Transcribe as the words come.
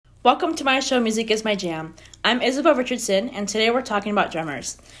Welcome to my show, Music is My Jam. I'm Isabel Richardson, and today we're talking about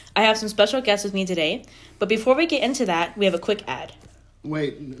drummers. I have some special guests with me today, but before we get into that, we have a quick ad.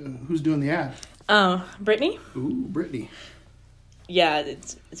 Wait, who's doing the ad? Brittany? Ooh, Brittany. Yeah,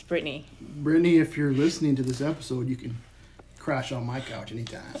 it's Brittany. Brittany, if you're listening to this episode, you can crash on my couch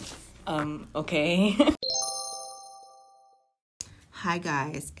anytime. Okay. Hi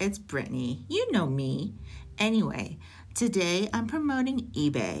guys, it's Brittany. You know me. Anyway, today I'm promoting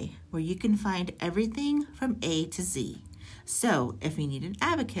eBay, where you can find everything from A to Z. So, if you need an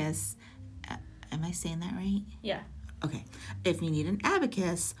abacus, am I saying that right? Yeah. Okay. If you need an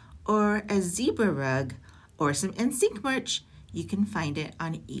abacus or a zebra rug or some NSYNC merch, you can find it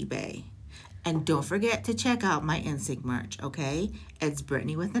on eBay. And don't forget to check out my NSYNC merch, okay? It's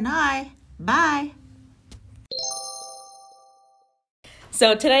Brittany with an I. Bye.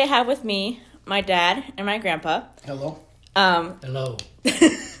 So today I have with me my dad and my grandpa. Hello. Hello.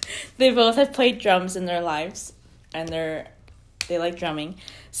 They both have played drums in their lives, and they like drumming.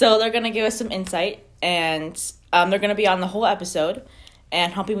 So they're gonna give us some insight, and they're gonna be on the whole episode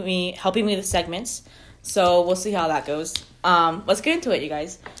and helping me with segments. So we'll see how that goes. Let's get into it, you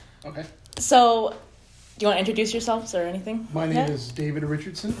guys. Okay. So, do you want to introduce yourselves or anything? My name is David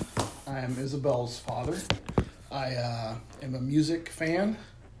Richardson. I am Isabel's father. I am a music fan,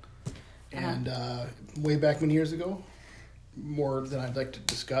 and way back many years ago, more than I'd like to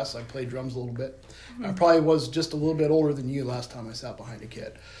discuss, I played drums a little bit. Mm-hmm. I probably was just a little bit older than you last time I sat behind a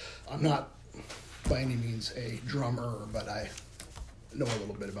kid. I'm not by any means a drummer, but I know a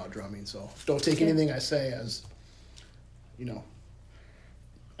little bit about drumming, so don't take anything I say as,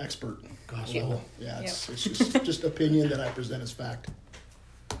 expert. Gospel. Yeah, it's just opinion that I present as fact.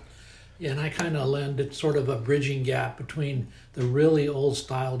 Yeah, and I kind of lend it sort of a bridging gap between the really old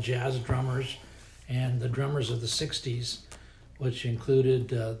style jazz drummers and the drummers of the 60s, which included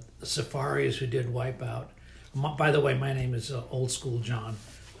the Safaris who did Wipeout. By the way, my name is Old School John.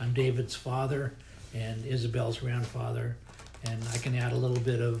 I'm David's father and Isabel's grandfather, and I can add a little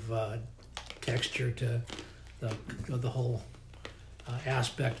bit of texture to the whole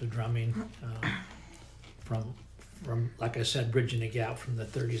aspect of drumming from, like I said, bridging the gap from the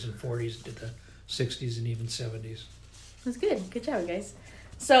 30s and 40s to the 60s and even 70s. That's good. Good job, guys.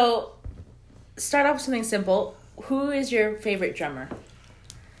 So, start off with something simple. Who is your favorite drummer?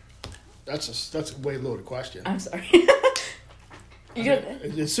 That's a way loaded question. I'm sorry.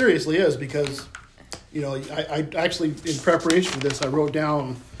 It seriously is, because I actually, in preparation for this, I wrote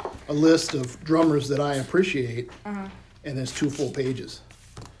down a list of drummers that I appreciate, and there's 2 full pages.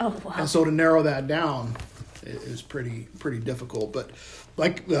 Oh, wow. And so to narrow that down is pretty difficult. But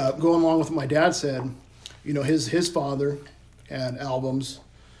like going along with what my dad said, his father had albums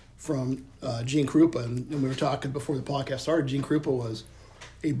from Gene Krupa, and we were talking before the podcast started. Gene Krupa was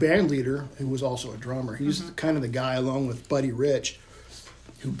a band leader who was also a drummer. He's kind of the guy, along with Buddy Rich,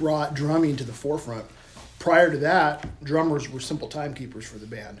 who brought drumming to the forefront. Prior to that, drummers were simple timekeepers for the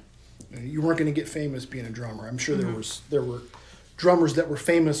band. You weren't going to get famous being a drummer. I'm sure there were drummers that were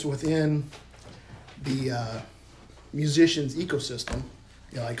famous within the musicians' ecosystem.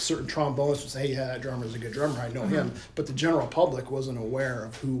 Like certain trombonists would say, hey, yeah, that drummer's a good drummer, I know him. But the general public wasn't aware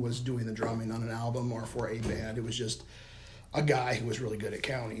of who was doing the drumming on an album or for a band. It was just a guy who was really good at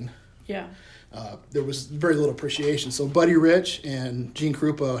counting. Yeah. There was very little appreciation. So Buddy Rich and Gene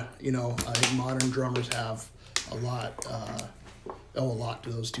Krupa, I think modern drummers have a lot to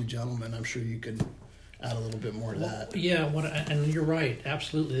those 2 gentlemen. I'm sure you could add a little bit more to that. Yeah, and you're right,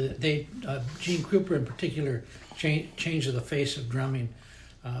 absolutely. Gene Krupa in particular changed the face of drumming.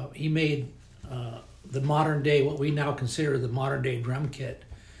 He made the modern day, what we now consider the modern day drum kit.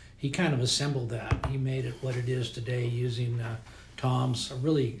 He kind of assembled that. He made it what it is today using toms, a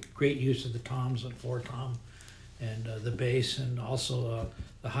really great use of the toms and floor tom, and the bass, and also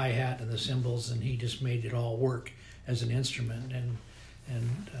the hi-hat and the cymbals, and he just made it all work as an instrument, and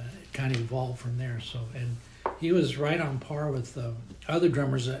it kind of evolved from there. So, and he was right on par with other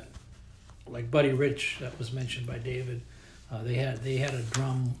drummers that, like Buddy Rich, that was mentioned by David. They had a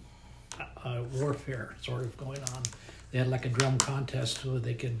drum warfare sort of going on. They had like a drum contest so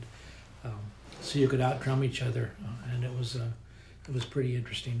they could so you could out drum each other, and it was pretty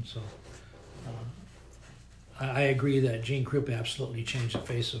interesting. So I agree that Gene Krupa absolutely changed the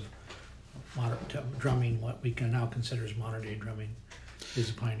face of modern drumming, what we can now consider as modern day drumming. He's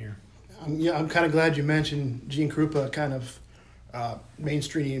a pioneer. I'm kind of glad you mentioned Gene Krupa kind of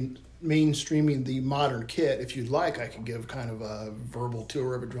mainstreaming the modern kit. If you'd like, I could give kind of a verbal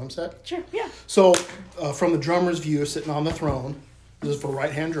tour of a drum set. Sure, yeah. So from the drummer's view, sitting on the throne, this is for a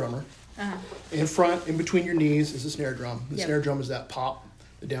right-hand drummer. In front, in between your knees, is the snare drum. The snare drum is that pop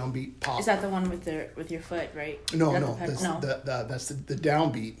The downbeat pop. Is that the one with your foot, right? No, Is that no. the That's no. that's the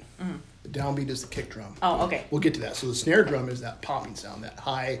downbeat. Mm-hmm. The downbeat is the kick drum. Oh, okay. We'll get to that. So the snare drum is that popping sound, that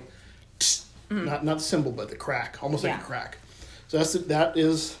high, not the cymbal, but the crack, almost like a crack. So that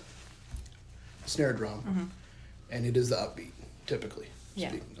is snare drum, and it is the upbeat, typically. Yeah.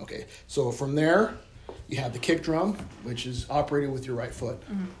 Speaking. Okay. So from there, you have the kick drum, which is operated with your right foot.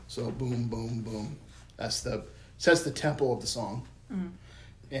 So boom, boom, boom. Sets the tempo of the song,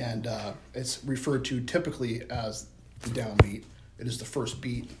 and it's referred to typically as the downbeat. It is the first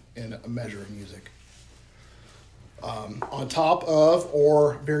beat in a measure of music. On top of,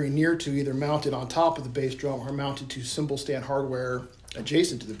 or very near to, either mounted on top of the bass drum or mounted to cymbal stand hardware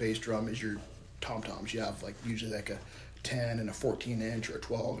adjacent to the bass drum, is your tom-toms. You have usually a 10 and a 14-inch or a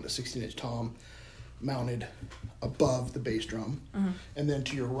 12 and a 16-inch tom mounted above the bass drum. And then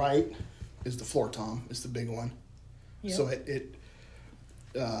to your right is the floor tom. It's the big one. Yep. So it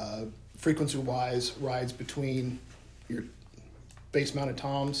frequency-wise rides between your bass-mounted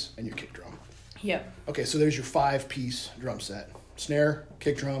toms and your kick drum. Yep. Okay, so there's your 5-piece drum set. Snare,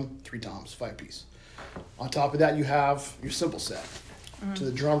 kick drum, 3 toms, 5-piece. On top of that, you have your cymbal set. To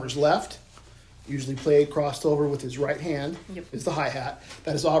the drummer's left, usually played crossed over with his right hand, is the hi-hat.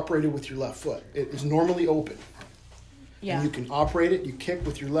 That is operated with your left foot. It is normally open. Yeah. And you can operate it, you kick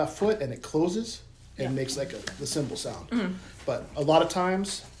with your left foot, and it closes and makes the cymbal sound. But a lot of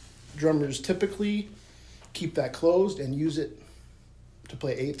times, drummers typically keep that closed and use it to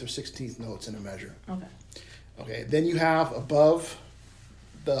play 8th or 16th notes in a measure. Okay. Then you have above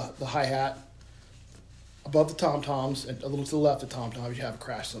the hi-hat, above the tom-toms, and a little to the left of the tom-toms, you have a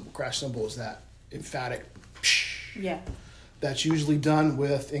crash cymbal. Crash cymbal is that emphatic psh. Yeah. That's usually done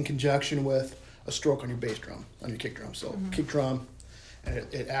in conjunction with a stroke on your bass drum, on your kick drum. So kick drum, and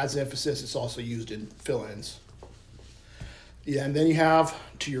it adds emphasis. It's also used in fill-ins. Yeah, and then you have,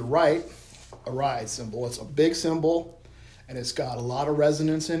 to your right, a ride cymbal. It's a big cymbal, and it's got a lot of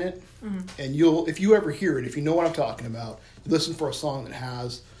resonance in it. And if you ever hear it, if you know what I'm talking about, you listen for a song that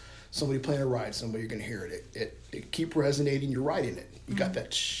has somebody playing a ride cymbal, you're going to hear it. It keep resonating. You're riding it. You got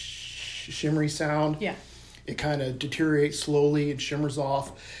that shimmery sound. Yeah. It kind of deteriorates slowly and shimmers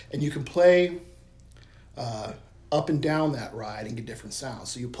off, and you can play up and down that ride and get different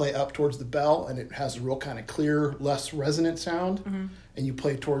sounds. So you play up towards the bell, and it has a real kind of clear, less resonant sound, and you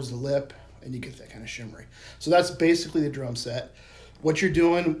play towards the lip, and you get that kind of shimmery. So that's basically the drum set. What you're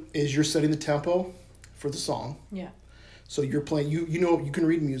doing is you're setting the tempo for the song. Yeah. So you're playing. You can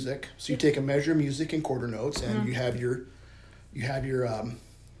read music. So you take a measure of music in quarter notes, and you have your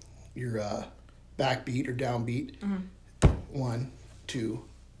backbeat or downbeat. 1, 2,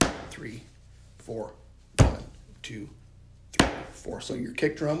 3, 4. 1, 2, 3, 4. So your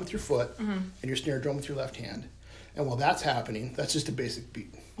kick drum with your foot and your snare drum with your left hand. And while that's happening, that's just a basic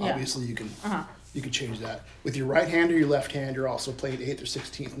beat. Yeah. Obviously, you can change that. With your right hand or your left hand, you're also playing 8th or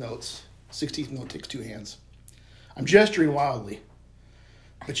 16th notes. 16th note takes 2 hands. I'm gesturing wildly,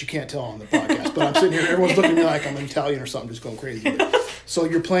 but you can't tell on the podcast. But I'm sitting here, everyone's looking at me like I'm Italian or something, just going crazy. So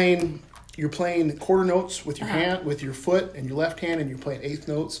you're playing quarter notes with your hand, with your foot and your left hand, and you're playing 8th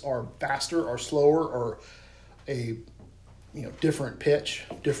notes, or faster or slower, or a different pitch,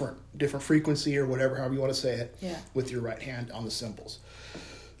 different frequency, or whatever, however you want to say it, with your right hand on the cymbals.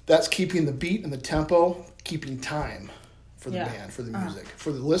 That's keeping the beat and the tempo, keeping time for the band, for the music.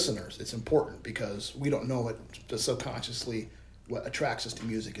 For the listeners, it's important because we don't know it, but subconsciously what attracts us to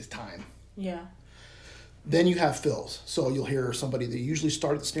music is time. Yeah. Then you have fills. So you'll hear somebody, they usually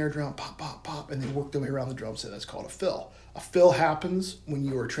start at the snare drum, pop, pop, pop, and they work their way around the drum set. That's called a fill. A fill happens when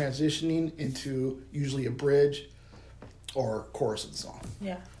you are transitioning into usually a bridge or chorus of the song.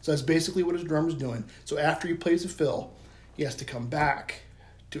 Yeah. So that's basically what his drummer's doing. So after he plays a fill, he has to come back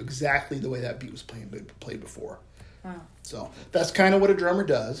to exactly the way that beat was played before. Wow. So that's kind of what a drummer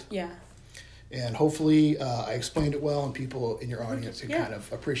does. Yeah. And hopefully I explained it well, and people in your audience can kind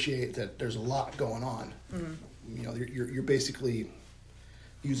of appreciate that there's a lot going on. You're basically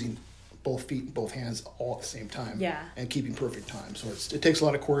using both feet and both hands all at the same time, and keeping perfect time. So it takes a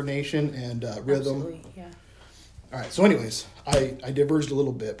lot of coordination and rhythm. Absolutely. Yeah. All right. So, anyways, I diverged a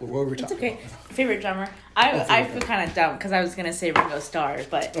little bit, but what were we talking about? It's okay. Favorite drummer? I feel kind of dumb because I was gonna say Ringo Starr,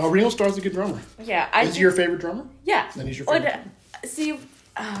 but Ringo Starr's a good drummer. Yeah. Is he your favorite drummer? Yeah. Then he's your favorite. See,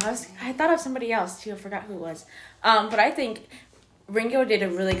 I thought of somebody else too. I forgot who it was. But I think Ringo did a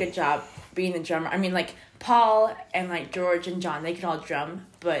really good job being the drummer. I mean, like Paul and like George and John, they could all drum,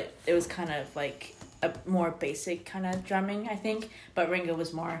 but it was kind of like a more basic kind of drumming, I think. But Ringo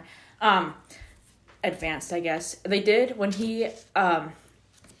was more advanced, I guess. They did when he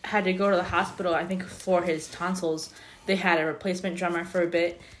had to go to the hospital, I think, for his tonsils. they had a replacement drummer for a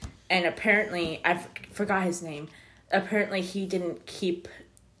bit, and apparently forgot his name. Apparently he didn't keep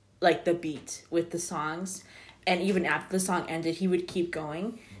like the beat with the songs, and even after the song ended, he would keep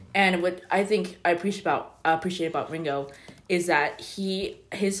going. And what I think I appreciate about Ringo is that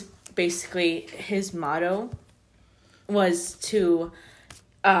his motto was to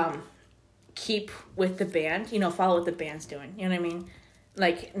keep with the band, follow what the band's doing. You know what I mean?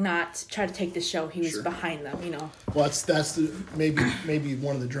 Like, not try to take the show. He was behind them, Well, that's maybe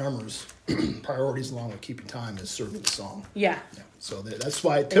one of the drummers' priorities, along with keeping time, is serving the song. Yeah. So that's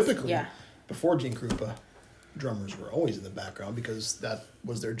why typically before Gene Krupa, drummers were always in the background because that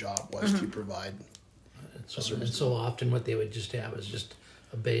was their job, was to provide. And so often what they would just have is just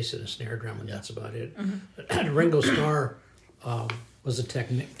a bass and a snare drum, and that's about it. Ringo Starr was a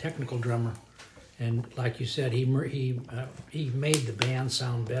technical drummer, and like you said, he made the band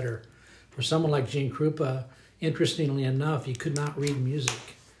sound better. For someone like Gene Krupa, interestingly enough, he could not read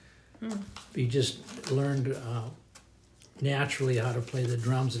music. He just learned naturally how to play the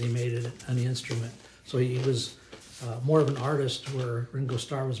drums, and he made it an instrument. So he was more of an artist, where Ringo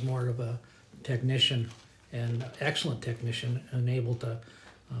Starr was more of a technician, and excellent technician, and able to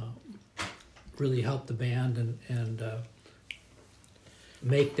really help the band and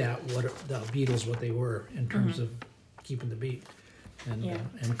make that what the Beatles what they were in terms of keeping the beat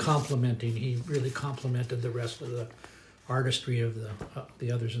and complimenting. He really complimented the rest of the artistry of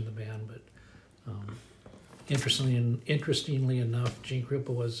the others in the band. But interestingly enough, Gene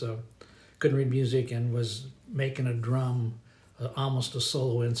Krupa couldn't read music and was making a drum almost a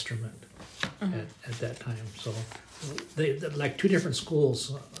solo instrument at that time. So they like two different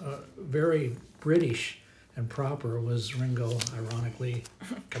schools. Very British and proper was Ringo, ironically,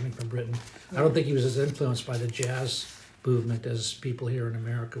 coming from Britain. I don't think he was as influenced by the jazz movement as people here in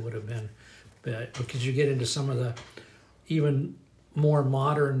America would have been, but because you get into some of the even more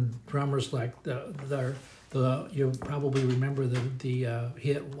modern drummers, like the you probably remember the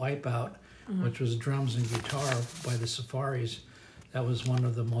hit Wipeout, which was drums and guitar by the Safaris. That was one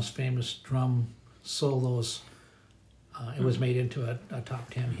of the most famous drum solos. It was made into a top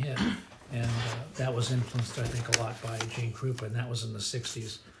 10 hit, and that was influenced, I think, a lot by Gene Krupa, and that was in the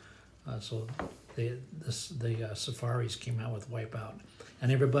 60s. So the Safaris came out with Wipeout.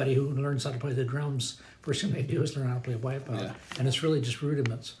 And everybody who learns how to play the drums, first thing they do is learn how to play Wipeout. Yeah. And it's really just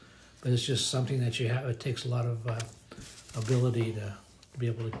rudiments, but it's just something that you have. It takes a lot of ability to be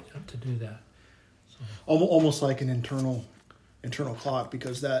able to do that. So. Almost like an internal clock,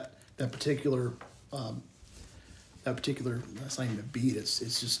 because that particular that's not even a beat. It's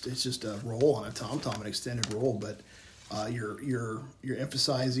just a roll on a tom-tom, an extended roll, but you're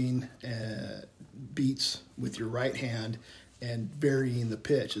emphasizing beats with your right hand and varying the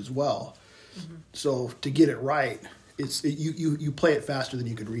pitch as well. Mm-hmm. So to get it right, you play it faster than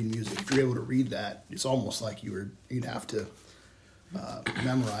you could read music. If you're able to read that, it's almost like you'd have to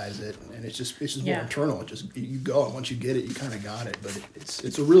memorize it, and it's just more internal. It just you go, and once you get it, you kind of got it. But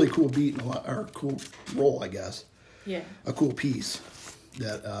it's a really cool beat and or a cool roll, I guess. Yeah. A cool piece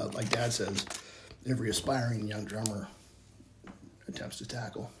that, like Dad says, every aspiring young drummer attempts to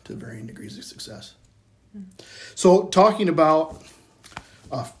tackle to varying degrees of success. Mm. So, talking about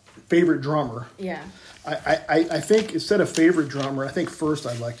favorite drummer. Yeah. I think instead of favorite drummer, I think first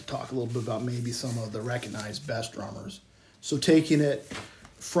I'd like to talk a little bit about maybe some of the recognized best drummers. So taking it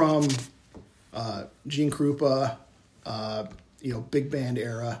from Gene Krupa, big band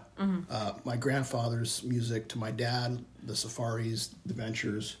era, my grandfather's music, to my dad, the Safaris, the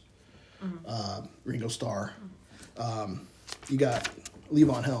Ventures, Ringo Starr. You got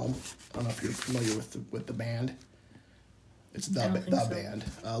Levon Helm. I don't know if you're familiar with the band. It's the band.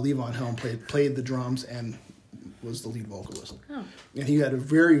 Levon Helm played the drums and was the lead vocalist. Oh. And he had a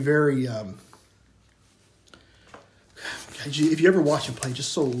very, very... if you ever watch him play,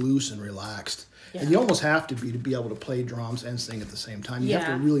 just so loose and relaxed. Yeah. And you almost have to be able to play drums and sing at the same time. You have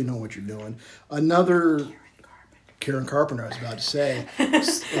to really know what you're doing. Another Karen Carpenter, I was about to say,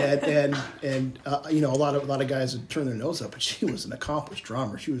 and a lot of guys would turn their nose up, but she was an accomplished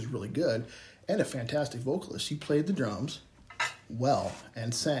drummer. She was really good and a fantastic vocalist. She played the drums well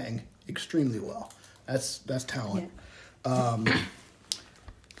and sang extremely well. That's talent. Yeah.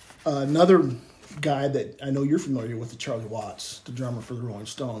 Another guy that I know you're familiar with, Charlie Watts, the drummer for the Rolling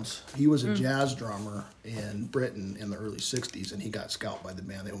Stones. He was a jazz drummer in Britain in the early 60s, and he got scouted by the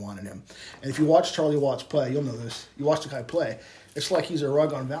band. They wanted him. And if you watch Charlie Watts play, you'll know this. You watch the guy play, it's like he's a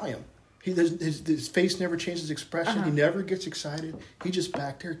rug on Valium. His face never changes expression. He never gets excited. He's just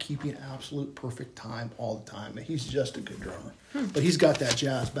back there keeping absolute perfect time all the time. And he's just a good drummer. But he's got that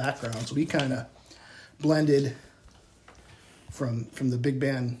jazz background, so he kind of blended from the big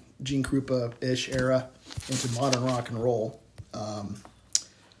band Gene Krupa-ish era into modern rock and roll.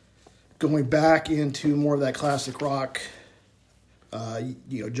 Going back into more of that classic rock,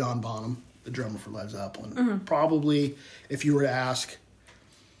 John Bonham, the drummer for Led Zeppelin. Probably, if you were to ask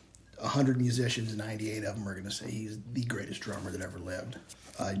 100 musicians, 98 of them are going to say he's the greatest drummer that ever lived.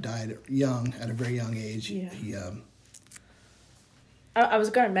 He died young, at a very young age. Yeah. I was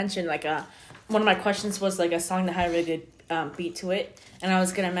going to mention, like, one of my questions was, like, a song that had a really good beat to it. And I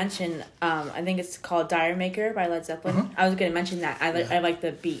was going to mention, I think it's called Dire Maker by Led Zeppelin. I was going to mention that. I like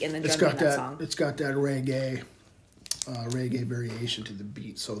the beat and the drumming in that song. It's got that reggae variation to the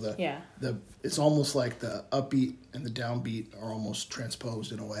beat. So it's almost like the upbeat and the downbeat are almost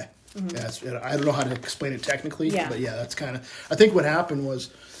transposed in a way. I don't know how to explain it technically, but that's kind of... I think what happened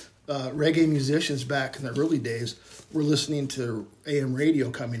was reggae musicians back in the early days were listening to AM radio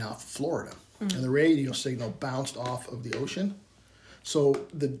coming off of Florida, and the radio signal bounced off of the ocean. So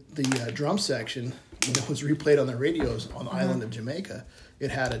the drum section, when it was replayed on the radios on the island of Jamaica,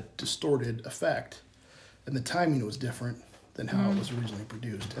 it had a distorted effect, and the timing was different than how it was originally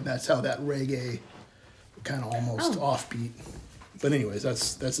produced, and that's how that reggae kind of almost offbeat. But anyways,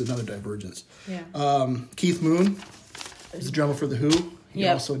 that's another divergence. Yeah. Keith Moon is the drummer for The Who. He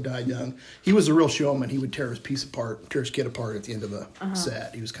also died young. He was a real showman. He would tear his kit apart at the end of a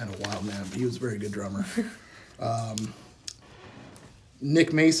set. He was kind of a wild man, but he was a very good drummer.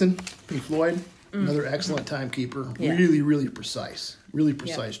 Nick Mason, Pink Floyd, another excellent timekeeper. Yeah. Really, really precise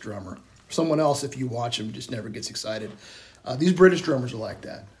drummer. Someone else, if you watch him, just never gets excited. These British drummers are like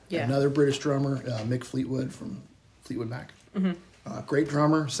that. Yeah. Another British drummer, Mick Fleetwood from Fleetwood Mac. Great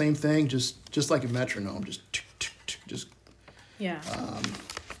drummer, same thing, just like a metronome, just. Yeah.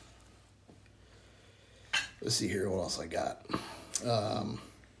 Let's see here. What else I got? Got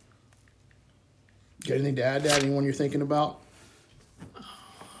anything to add? Anyone you're thinking about?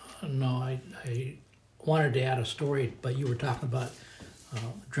 No, I wanted to add a story, but you were talking about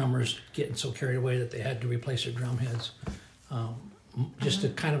drummers getting so carried away that they had to replace their drum heads. Just a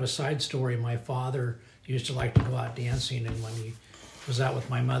kind of a side story. My father used to like to go out dancing, and when he was out with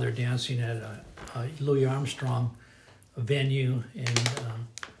my mother dancing at a Louis Armstrong venue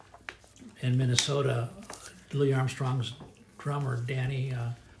in Minnesota, Louis Armstrong's drummer, Danny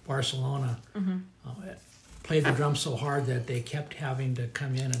Barcelona, played the drums so hard that they kept having to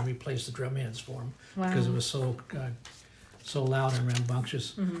come in and replace the drum heads for him because it was so loud and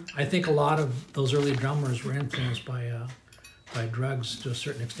rambunctious. I think a lot of those early drummers were influenced by drugs to a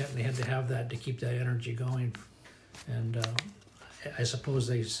certain extent, and they had to have that to keep that energy going. And I suppose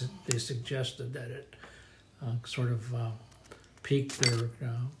they suggested that it sort of piqued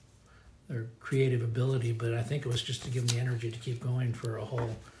their creative ability, but I think it was just to give them the energy to keep going for a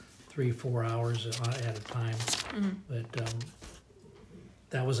whole 3-4 hours at a time. But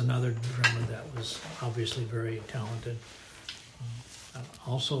that was another drummer that was obviously very talented.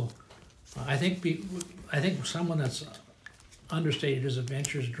 Also, I think someone that's understated is a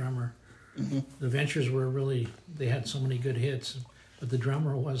Ventures drummer. The Ventures they had so many good hits, but the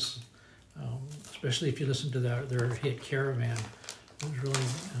drummer was, especially if you listen to their hit Caravan, it was really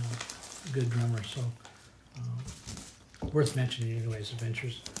a good drummer. So worth mentioning anyways, the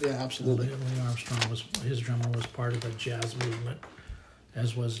Ventures. Yeah, absolutely. Louis Armstrong his drummer was part of the jazz movement,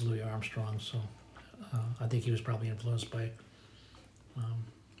 as was Louis Armstrong. So I think he was probably influenced by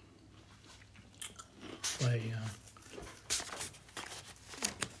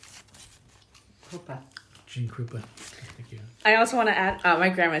Gene Krupa. Thank you. I also want to add, my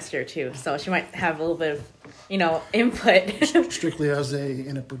grandma's here too, so she might have a little bit of, input. Strictly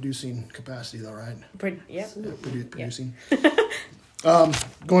in a producing capacity, though, right? Producing.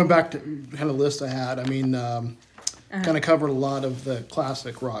 Going back to kind of list I had, kind of covered a lot of the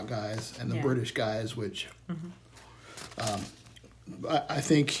classic rock guys and the British guys, which I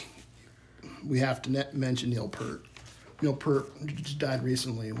think we have to mention Neil Peart. Neil Peart just died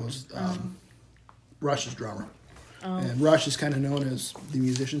recently and was Rush's drummer. And Rush is kind of known as the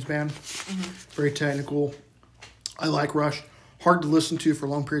musician's band. Very technical. I like Rush. Hard to listen to for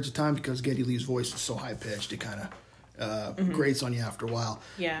long periods of time because Geddy Lee's voice is so high-pitched, it kind of grates on you after a while.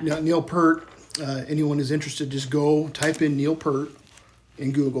 Yeah. Neil Peart, anyone who's interested, just go type in Neil Peart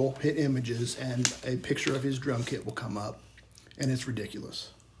in Google, hit images, and a picture of his drum kit will come up. And it's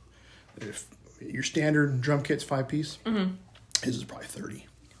ridiculous. If your standard drum kit's 5-piece, his is probably 30.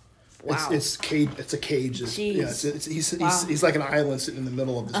 Wow. It's a cage. He's like an island sitting in the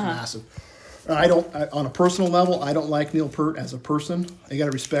middle of this massive. On a personal level, I don't like Neil Peart as a person. I got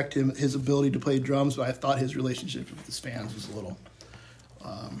to respect his ability to play drums, but I thought his relationship with his fans was a little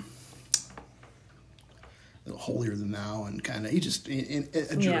holier than thou, and kind of, he just a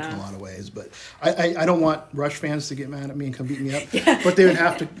jerk in a lot of ways. But I don't want Rush fans to get mad at me and come beat me up. But they would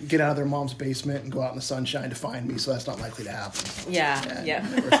have to get out of their mom's basement and go out in the sunshine to find me, so that's not likely to happen. Yeah.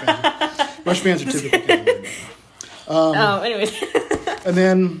 Rush fans are typical. Anyways. And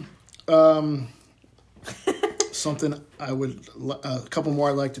then something a couple more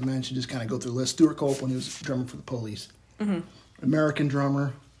I'd like to mention, just kind of go through the list. Stuart Copeland, who was drummer for the Police. American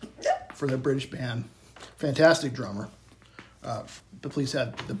drummer for their British band. Fantastic drummer. The Police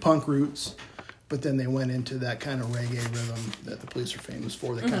had the punk roots, but then they went into that kind of reggae rhythm that the Police are famous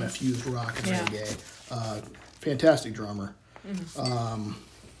for. They kind of fused rock and reggae. Fantastic drummer.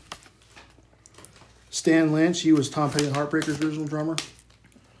 Stan Lynch, he was Tom Petty and the Heartbreakers' original drummer.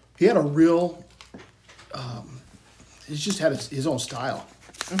 He had a real... he just had his own style.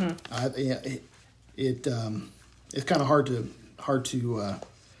 It's kind of hard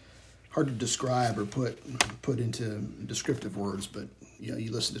to describe or put into descriptive words, but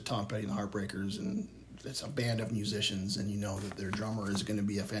you listen to Tom Petty and the Heartbreakers, and it's a band of musicians, and you know that their drummer is going to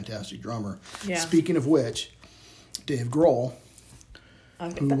be a fantastic drummer. Yeah. Speaking of which, Dave Grohl,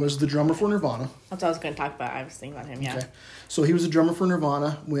 who was the drummer for Nirvana. That's what I was going to talk about. I was thinking about him, yeah. Okay. So he was a drummer for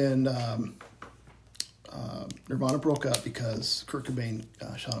Nirvana when Nirvana broke up because Kurt Cobain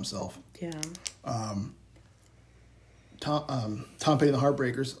shot himself. Yeah. Tom Petty and the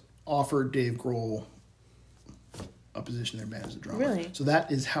Heartbreakers offered Dave Grohl a position in their band as a drummer. Really? So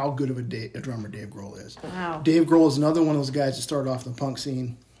that is how good of a drummer Dave Grohl is. Wow. Dave Grohl is another one of those guys that started off in the punk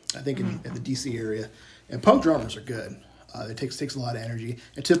scene, I think in the DC area. And punk drummers are good. It takes a lot of energy.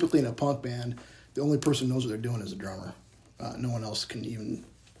 And typically in a punk band, the only person who knows what they're doing is a drummer. No one else can even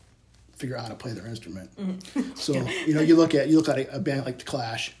figure out how to play their instrument. So, you look at a band like The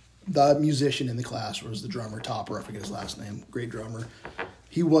Clash. The musician in The Clash was the drummer, Topper, I forget his last name, great drummer.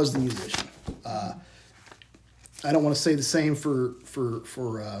 He was the musician. I don't want to say the same for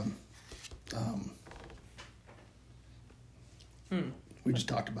we just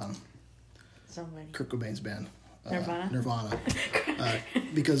talked about him. Somebody. Kurt Cobain's band. Nirvana?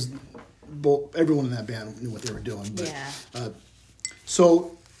 Because everyone in that band knew what they were doing. But, Yeah.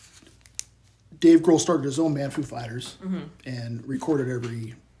 So Dave Grohl started his own band, Foo Fighters, and recorded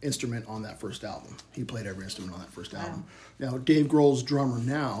every instrument on that first album. He played every instrument on that first album. Now, Dave Grohl's drummer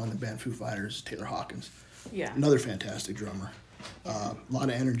now in the band Foo Fighters is Taylor Hawkins. Yeah. Another fantastic drummer. A lot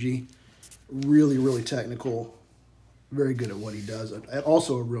of energy, really, really technical, very good at what he does.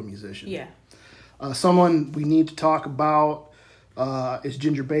 Also a real musician. Yeah. Someone we need to talk about is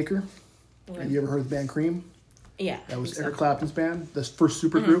Ginger Baker. Okay. Have you ever heard of the band Cream? Yeah. That was Eric Clapton's band, the first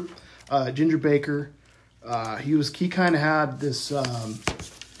super group. Ginger Baker, he kind of had this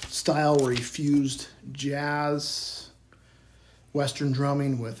style where he fused jazz, Western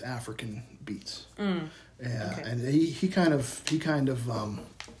drumming with African beats. And he kind of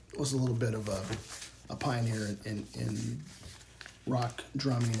was a little bit of a pioneer in rock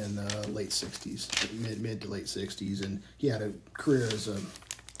drumming in the late 60s, mid to late 60s, and he had a career as a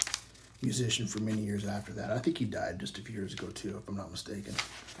musician for many years after that. I think he died just a few years ago too, if I'm not mistaken.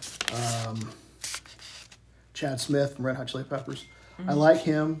 Chad Smith from Red Hot Chili Peppers. I like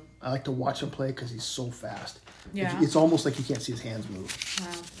him. I like to watch him play because he's so fast. Yeah. It's almost like you can't see his hands move.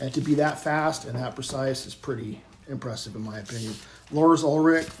 Wow. And to be that fast and that precise is pretty impressive in my opinion. Lars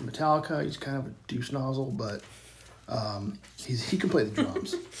Ulrich from Metallica, he's kind of a douche nozzle, but he can play the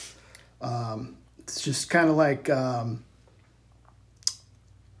drums. It's just kind of like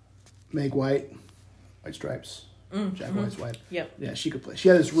Meg White, White Stripes, Jack White's wife. Yep. Yeah, she could play. She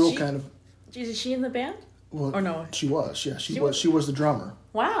had this real kind of... Is she in the band? Well, or no? She was. Yeah, she was the drummer.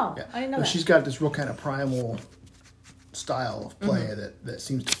 Wow. Yeah. I didn't know that. She's got this real kind of primal style of play that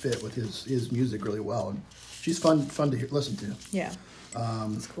seems to fit with his music really well. And she's fun to listen to. Yeah.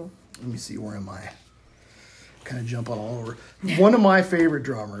 That's cool. Let me see, where am I? Kind of jumping all over. One of my favorite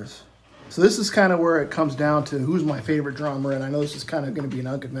drummers. So this is kind of where it comes down to who's my favorite drummer, and I know this is kind of going to be an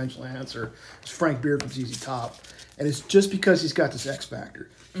unconventional answer. It's Frank Beard from ZZ Top. And it's just because he's got this X factor.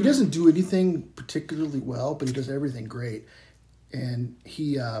 He doesn't do anything particularly well, but he does everything great. And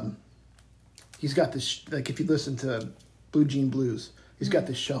he's got this, like if you listen to Blue Jean Blues, he's got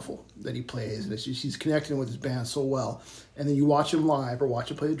this shuffle that he plays, and it's just, he's connecting with his band so well. And then you watch him live or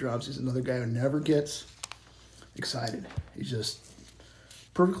watch him play the drums, he's another guy who never gets excited. He's just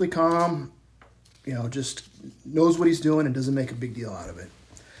perfectly calm, just knows what he's doing and doesn't make a big deal out of it.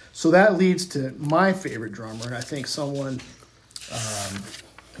 So that leads to my favorite drummer, and I think someone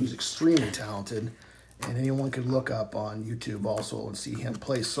who's extremely talented, and anyone could look up on YouTube also and see him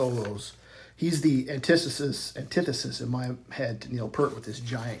play solos, he's the antithesis in my head to Neil Peart with this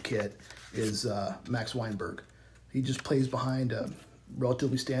giant kit is Max Weinberg. He just plays behind a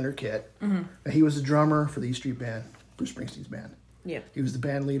relatively standard kit. And he was the drummer for the E Street Band, Bruce Springsteen's band. Yeah. He was the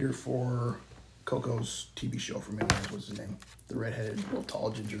band leader for Coco's TV show for many years. What's his name? The redheaded, little tall,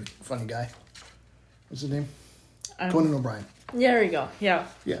 ginger, funny guy. What's his name? Conan O'Brien. Yeah, there you go. Yeah.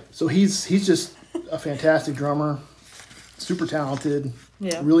 Yeah. So he's just a fantastic drummer, super talented.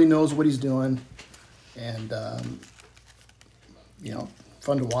 Yeah. Really knows what he's doing, and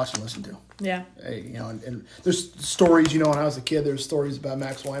fun to watch and listen to. Yeah. And there's stories. When I was a kid, there's stories about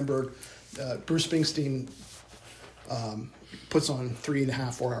Max Weinberg. Bruce Springsteen puts on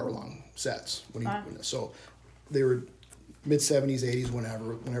 3.5, 4 hour long sets so they were mid-70s, 80s,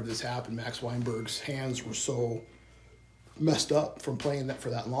 whenever this happened. Max Weinberg's hands were so messed up from playing that for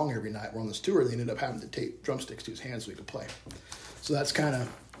that long every night. We're on this tour, they ended up having to tape drumsticks to his hands so he could play. So that's kind of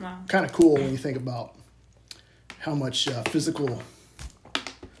cool when you think about how much physical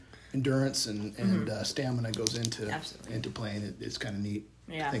endurance and stamina goes into playing. It's kind of neat.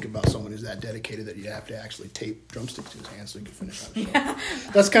 Yeah. Think about someone who's that dedicated that you have to actually tape drumsticks to his hands so he can finish out a show.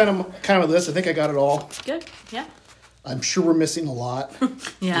 That's kind of a list. I think I got it all. Good. Yeah. I'm sure we're missing a lot.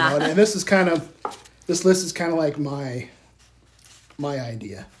 Yeah. And this list is kind of like my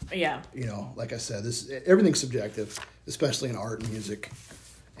idea. Yeah. Like I said, everything's subjective, especially in art and music.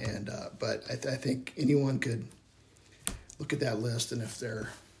 And but I think anyone could look at that list, and if they're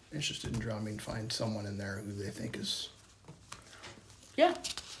interested in drumming, find someone in there who they think is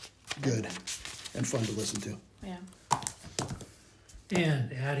good and fun to listen to. Yeah.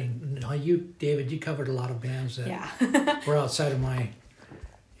 And adding, David, you covered a lot of bands that were outside of my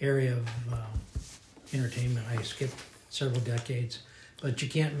area of entertainment. I skipped several decades, but you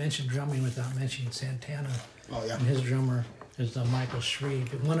can't mention drumming without mentioning Santana. Oh yeah. And his drummer is Michael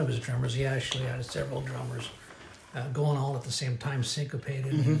Shreve. One of his drummers, he actually had several drummers going all at the same time,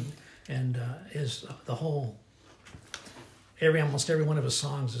 syncopated, and the whole almost every one of his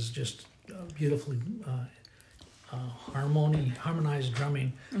songs is just beautifully harmonized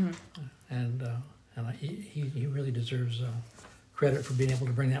drumming, and he really deserves credit for being able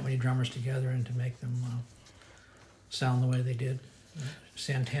to bring that many drummers together and to make them sound the way they did.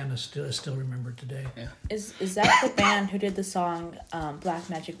 Santana is still remembered today. Yeah. Is that the band who did the song Black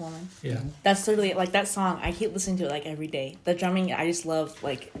Magic Woman? Yeah. That's literally like that song. I keep listening to it like every day. The drumming, I just love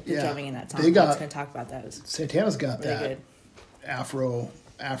the drumming in that song. I was going to talk about that. Santana's got really that good.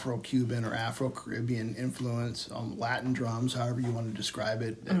 Afro-Cuban or Afro-Caribbean influence on Latin drums, however you want to describe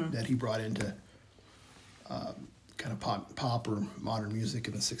it, that he brought into kind of pop or modern music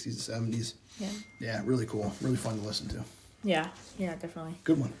in the 60s and 70s. Yeah. Yeah, really cool. Really fun to listen to. Yeah, definitely.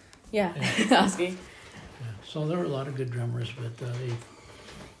 Good one. Yeah, Oski. Yeah. So there were a lot of good drummers, but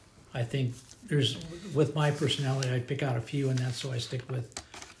I think with my personality, I pick out a few, and that's who I stick with.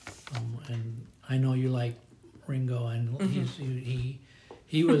 And I know you like Ringo, and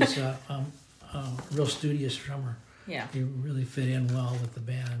he was a real studious drummer. Yeah. He really fit in well with the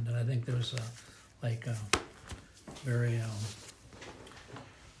band, and I think there was very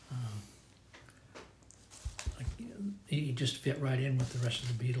he just fit right in with the rest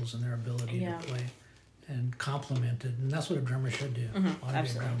of the Beatles and their ability to play and complemented, and that's what a drummer should do. A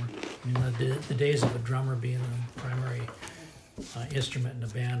drummer. I mean, the days of a drummer being the primary instrument in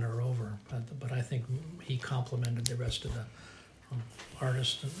the band are over, but I think he complemented the rest of the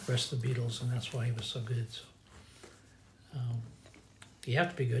artists, the rest of the Beatles, and that's why he was so good. So you have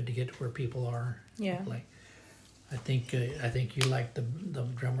to be good to get to where people are. Yeah. Like, I think you like the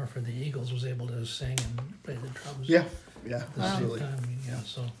drummer for the Eagles was able to sing and play the drums. Yeah, At the absolutely. same time,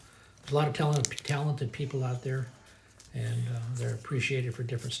 so there's a lot of talented people out there, and they're appreciated for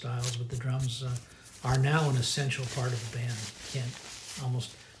different styles. But the drums are now an essential part of the band. You can't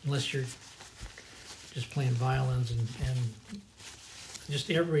almost, unless you're just playing violins and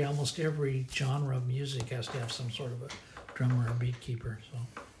just almost every genre of music has to have some sort of a drummer or beat keeper. So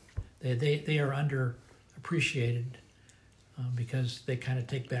they are underappreciated because they kind of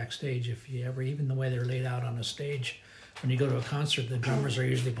take backstage. Even the way they're laid out on a stage, when you go to a concert, the drummers are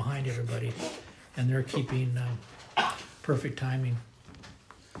usually behind everybody, and they're keeping perfect timing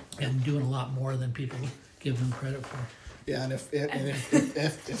and doing a lot more than people give them credit for. Yeah, and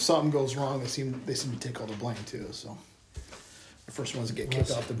if something goes wrong, they seem to take all the blame too. So the first ones to get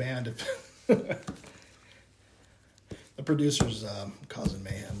kicked off the band. The producer's causing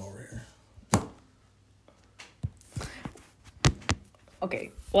mayhem over here.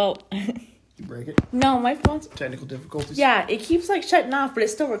 Okay. Well, You break it? no, my phone's. Technical difficulties? Yeah, it keeps shutting off, but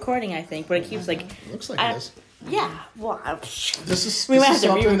it's still recording. I think, but it keeps Looks like it is. Yeah. Well, This is we might have this is to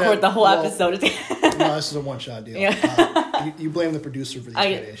something re-record that- the whole well, episode. No, this is a one-shot deal. Yeah. You blame the producer for these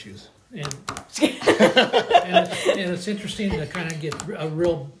kind of issues. And, and it's interesting to kind of get a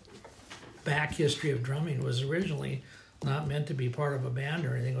real back history of drumming. It was originally not meant to be part of a band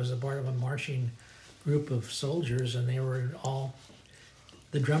or anything. It was a part of a marching group of soldiers, and they were all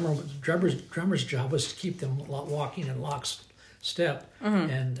the drummer's job was to keep them walking in lockstep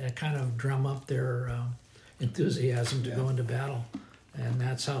and kind of drum up their enthusiasm to go into battle, and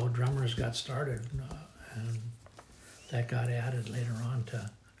that's how drummers got started, and that got added later on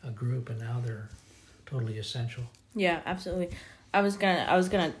to a group, and now they're totally essential. Yeah, absolutely. I was gonna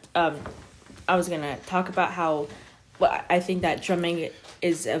talk about how, well, I think that drumming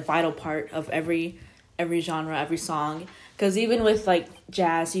is a vital part of every genre, every song. Because even with like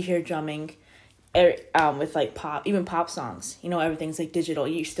jazz, you hear drumming. With like pop, even pop songs, everything's like digital.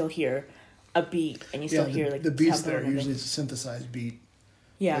 You still hear a beat, and you still hear like the beats tempo there and everything. usually it's a synthesized beat.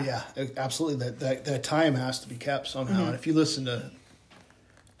 Yeah. But yeah, absolutely. That time has to be kept somehow. And if you listen to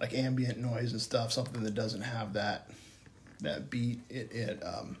like ambient noise and stuff, something that doesn't have that beat,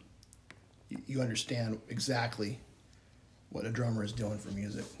 you understand exactly what a drummer is doing for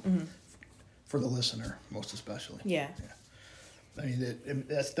music, for the listener most especially. Yeah. I mean,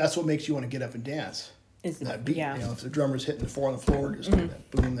 that's what makes you want to get up and dance. Is That beat, yeah. if the drummer's hitting the four on the floor, just that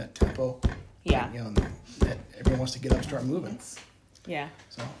boom, that tempo. Yeah. That everyone wants to get up and start moving. Yeah.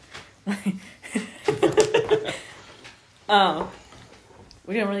 So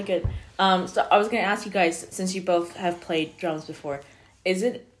We're doing really good. So I was gonna ask you guys, since you both have played drums before, is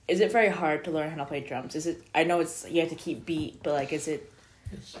it very hard to learn how to play drums? Is it? I know it's you have to keep beat, but like, is it?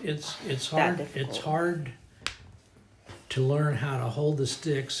 It's hard. difficult? It's hard to learn how to hold the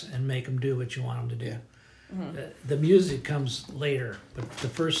sticks and make them do what you want them to do. The music comes later, but the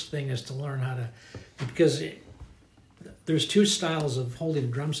first thing is to learn how to, because there's two styles of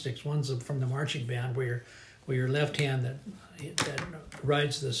holding drumsticks. One's from the marching band where your left hand that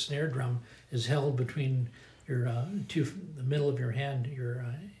rides the snare drum is held between your the middle of your hand, your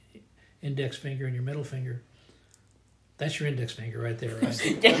index finger and your middle finger. That's your index finger right there, right?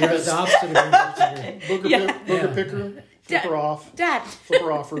 You're at the opposite of your index finger. booger picker, flipper off, Dad.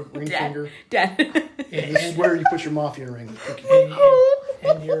 flipper offer, ring Dad. finger. Dad. This is where you put your mafia ring.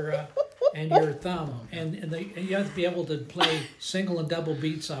 and your thumb, and you have to be able to play single and double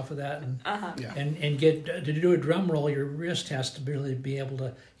beats off of that, and get to do a drum roll. Your wrist has to really be able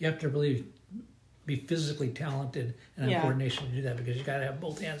to. You have to really be physically talented and have coordination to do that, because you got to have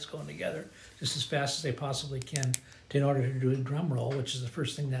both hands going together just as fast as they possibly can in order to do a drum roll, which is the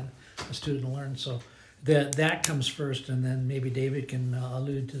first thing that a student learns. So that comes first, and then maybe David can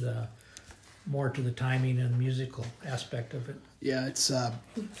allude to more to the timing and musical aspect of it. Yeah, it's.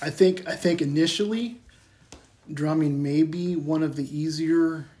 I think initially, drumming may be one of the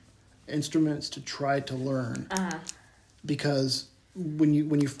easier instruments to try to learn, because when you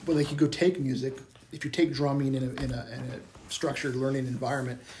go take music, if you take drumming in a structured learning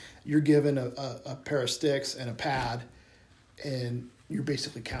environment, you're given a pair of sticks and a pad, and you're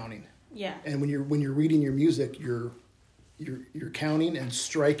basically counting. Yeah. And when you're reading your music, you're counting and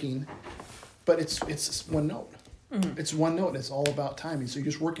striking, but it's one note. It's one note, and it's all about timing. So you're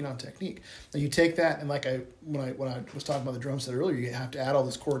just working on technique. Now you take that, and like when I was talking about the drum set earlier, you have to add all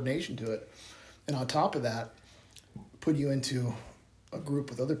this coordination to it, and on top of that, put you into a group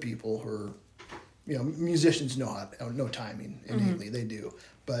with other people who are, musicians know timing innately. They do,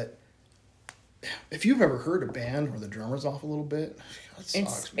 but if you've ever heard a band where the drummer's off a little bit, that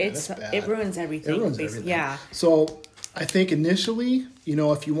sucks, man. That's bad. It ruins everything. It ruins basically. everything. Yeah. So I think initially,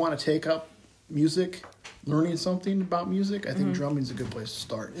 if you want to take up music, learning something about music, I think drumming's a good place to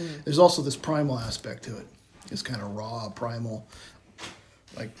start. There's also this primal aspect to it. It's kind of raw, primal,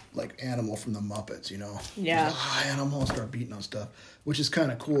 like Animal from the Muppets, Yeah. Animal, start beating on stuff, which is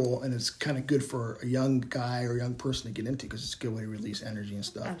kind of cool, and it's kind of good for a young guy or a young person to get into, because it's a good way to release energy and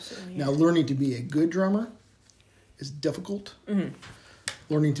stuff. Absolutely. Now, learning to be a good drummer is difficult.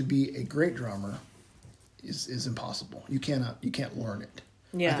 Learning to be a great drummer is impossible. You can't learn it.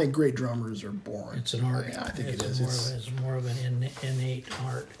 Yeah. I think great drummers are born. It's an art. Yeah, I think it's it is. It's more of an innate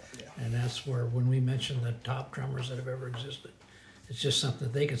art, and that's where when we mention the top drummers that have ever existed, it's just something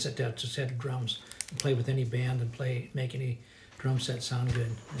that they can sit down to a set of drums and play with any band and make any drum set sound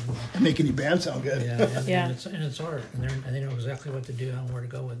good. And make any band sound good. And it's art, and they know exactly what to do and where to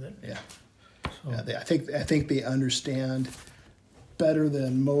go with it. Yeah. So, Yeah, I think they understand better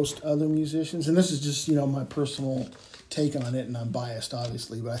than most other musicians, and this is just my personal take on it, and I'm biased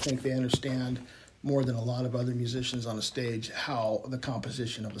obviously, but I think they understand more than a lot of other musicians on a stage how the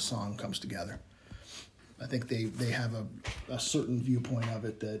composition of the song comes together. I think they have a certain viewpoint of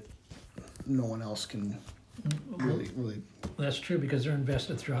it that no one else can really. That's true because they're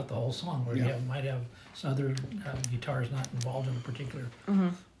invested throughout the whole song. Where you might have some other guitars not involved in a particular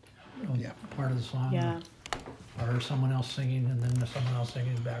part of the song. Yeah. Or someone else singing, and then there's someone else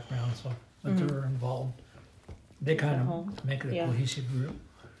singing in the background. So, but they're involved. They kind of make it a cohesive group,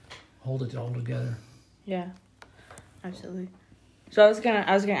 hold it all together. Yeah, absolutely. So I was gonna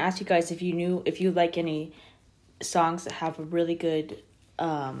ask you guys if you like any songs that have a really good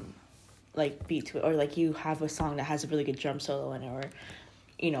like beat to it, or like you have a song that has a really good drum solo in it, or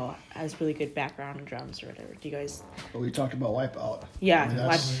has really good background and drums or whatever. Do you guys? Well, we talked about Wipeout. Yeah,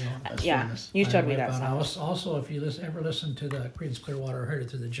 that's famous. You showed me that song. song. Also, if you ever listen to the Creedence Clearwater, heard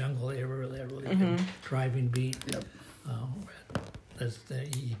it through the jungle, they have a really good driving beat. Yep.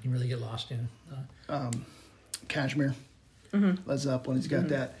 You can really get lost in. Kashmir, Led Zeppelin. He's got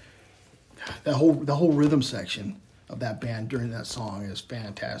the whole rhythm section of that band during that song is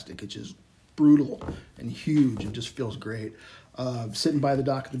fantastic. It's just brutal and huge and just feels great. Sitting by the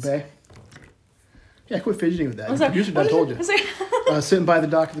Dock of the Bay. Yeah, quit fidgeting with that. The producer done told you. Sitting by the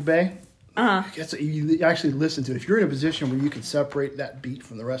Dock of the Bay. You actually listen to it. If you're in a position where you can separate that beat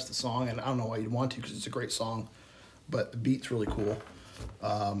from the rest of the song, and I don't know why you'd want to because it's a great song, but the beat's really cool.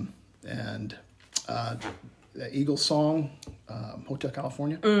 The Eagles song, Hotel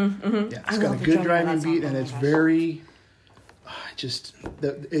California. Yeah, it's got a good driving beat, and it's very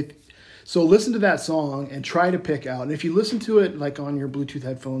So listen to that song and try to pick out. And if you listen to it like on your Bluetooth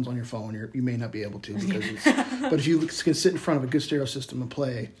headphones on your phone, you may not be able to because but if you can sit in front of a good stereo system and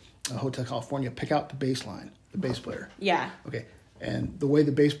play Hotel California, pick out the bass line, the bass player. Yeah. Okay. And the way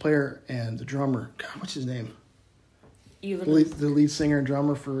the bass player and the drummer, God, what's his name? The lead singer and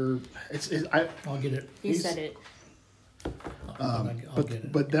drummer for I'll get it. You said it. I'll get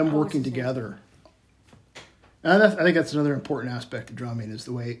it. But them working together. And I think that's another important aspect of drumming is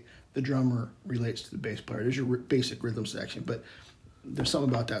the way the drummer relates to the bass player. There's your basic rhythm section, but there's something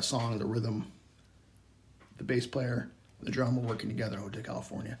about that song, the rhythm, the bass player, the drummer working together in Hotel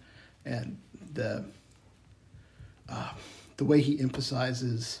California, and the way he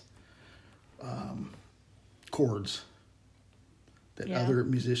emphasizes chords that other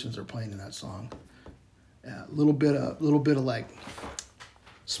musicians are playing in that song. A little bit of like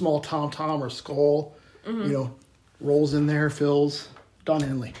small tom or skull, rolls in there, fills. Don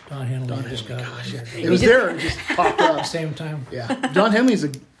Henley. Just got it was there. It just popped up. At the same time. Yeah. Don Henley's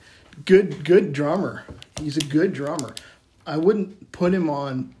a good drummer. He's a good drummer. I wouldn't put him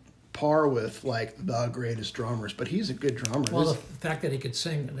on par with like the greatest drummers, but he's a good drummer. Well, the fact that he could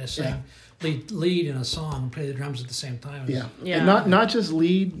sing lead in a song and play the drums at the same time. And not just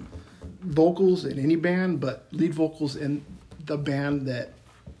lead vocals in any band, but lead vocals in the band that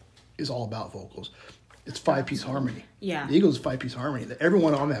is all about vocals. It's 5-piece harmony. Yeah. The Eagles 5-piece harmony.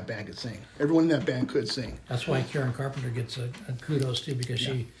 Everyone on that band could sing. Everyone in that band could sing. That's why Karen Carpenter gets a kudos too, because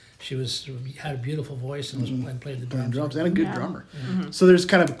she had a beautiful voice and played the drums and a good drummer. So there's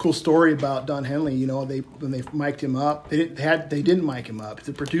kind of a cool story about Don Henley. When they mic'd him up, they didn't mic him up.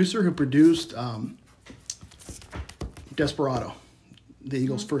 The producer who produced Desperado, the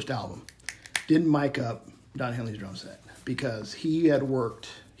Eagles' first album, didn't mic up Don Henley's drum set because he had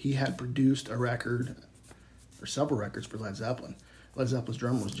produced a record or several records for Led Zeppelin. Led Zeppelin's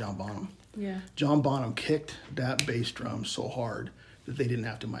drummer was John Bonham. Yeah. John Bonham kicked that bass drum so hard that they didn't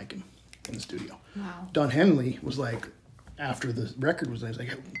have to mic him in the studio. Wow. Don Henley was like, after the record was done, he's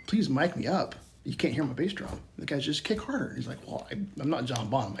like, please mic me up. You can't hear my bass drum. The guy's just kick harder. And he's like, well, I'm not John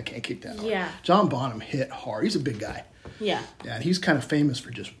Bonham. I can't kick that hard. Yeah. John Bonham hit hard. He's a big guy. Yeah. Yeah, and he's kind of famous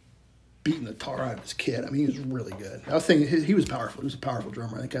for just beating the tar out of his kid. I mean, he was really good. I was thinking he was powerful. He was a powerful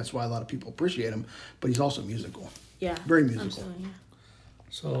drummer. I think that's why a lot of people appreciate him. But he's also musical. Yeah. Very musical. Absolutely, yeah.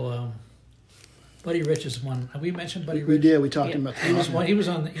 So, Buddy Rich is one. Have we mentioned Buddy Rich? We did. We talked about. He was one. He was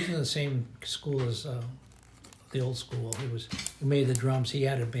in the same school as the old school. He made the drums. He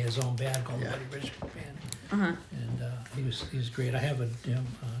had his own band called Buddy Rich Band. And he was great. I have a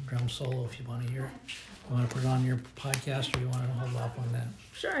drum solo if you want to hear it. You want to put it on your podcast, or you want to hold off on that?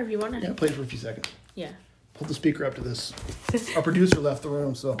 Sure, if you want to. Yeah, play it for a few seconds. Yeah. Hold the speaker up to this. Our producer left the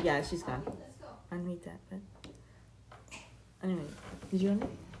room, so. Yeah, she's gone. Unmute that, but. Anyway, did you want it?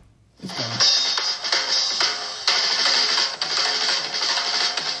 It's gone.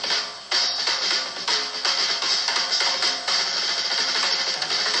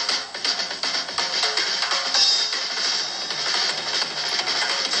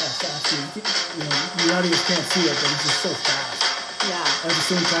 The audience can't see it, but it's just so fast. Yeah. At the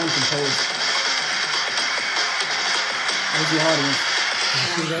same time, composed. There's the audience. You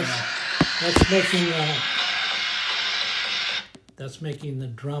see this? That's making the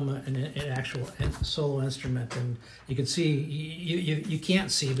drum an actual solo instrument, and you can see you can't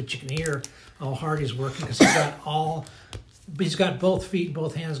see, but you can hear how hard he's working because he's got both feet and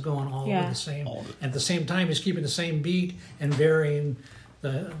both hands going all over the same. At the same time, he's keeping the same beat and varying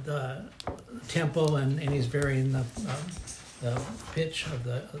the tempo, and he's varying the pitch of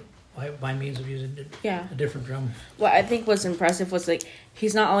the by means of using a different drum. What I think was impressive was like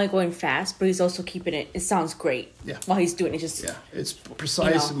he's not only going fast, but he's also keeping it. It sounds great. Yeah. While he's doing it, just it's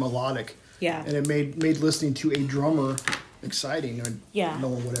precise and melodic. Yeah. And it made listening to a drummer exciting. And Yeah. no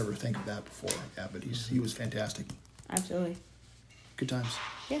one would ever think of that before. Yeah, but he was fantastic. Absolutely. Good times.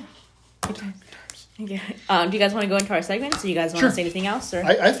 Yeah. Good times. Yeah. Do you guys want to go into our segments? Do you guys want to say anything else? Or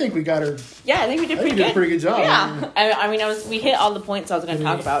I think we got her. yeah, I think we did pretty good. Did a pretty good job. Yeah. I mean, we hit all the points I was going to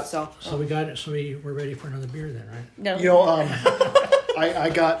talk about. So we got it. So we're ready for another beer then, right? no. You know,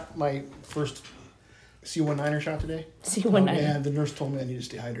 I got my first C19er shot today. C19. And the nurse told me I need to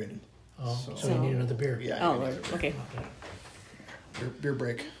stay hydrated. Oh, so we need another beer. Yeah. Oh, Lord. Okay. Beer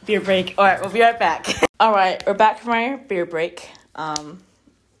break. Beer break. All right, we'll be right back. All right, we're back from our beer break.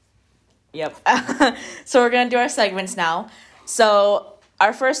 Yep. So we're going to do our segments now. So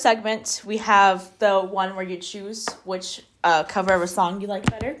our first segment, we have the one where you choose which cover of a song you like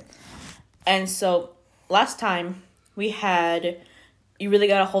better. And so last time we had You Really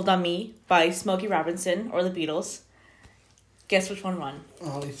Gotta Hold On Me by Smokey Robinson or the Beatles. Guess which one won?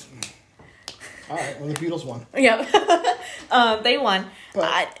 Oh, all right, well, the Beatles won. Yep. They won.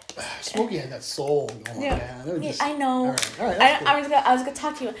 But Smokey had that soul going, Yeah, man. It was just, I know. All right, that's cool. I was gonna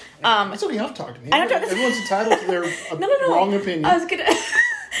talk to you. It's okay, you don't have to talk to me. I don't talk to- Everyone's entitled to their No. wrong opinion. I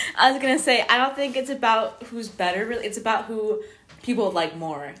was gonna say I don't think it's about who's better. Really, it's about who people like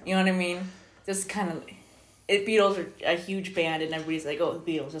more. You know what I mean? Just kind of, Beatles are a huge band, and everybody's like, "Oh, the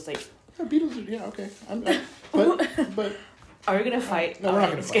Beatles." Just like, The Beatles are, yeah, okay. But are we gonna fight? no, we're not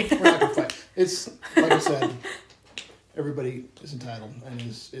gonna fight. We're not gonna fight. It's like I said, everybody is entitled and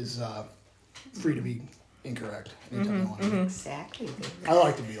is free to be incorrect anytime they want to. Exactly. I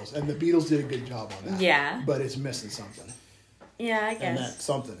like the Beatles, and the Beatles did a good job on that. Yeah. But it's missing something. Yeah, I And that guess.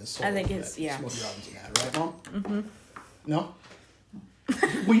 something is soul I think it's- that yeah. Smokey Robinson had, right, Mom? Mm-hmm. No?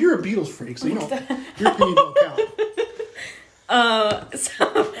 Well, you're a Beatles freak, so your opinion don't count.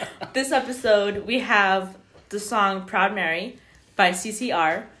 So this episode we have the song "Proud Mary" by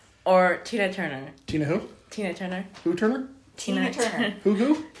CCR or Tina Turner. Tina who? Tina Turner. Who Turner? Tina Turner.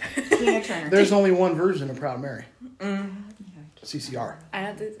 Who? Tina Turner. There's only one version of Proud Mary. CCR. I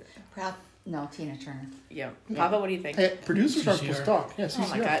have to. No, Tina Turner. Yeah, Papa, what do you think? Hey, producers aren't supposed to CCR. talk. Yeah, CCR. Oh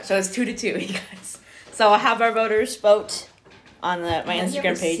my god! So it's 2-2, you guys. So I'll have our voters vote on my Have you Instagram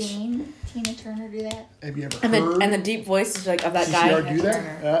ever page. seen Tina Turner do that? Have you ever And heard the deep voice is like of that CCR guy. do that?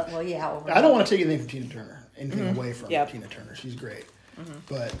 Turner. Well, yeah. I don't want to take anything from Tina Turner, anything away from Yep. Tina Turner. She's great.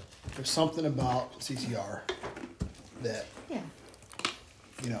 But there's something about CCR that, Yeah.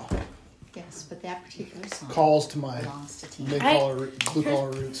 Yes, but that particular song calls to my belongs to Tina. blue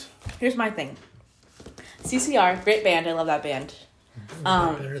collar roots. Here's my thing. CCR, great band. I love that band.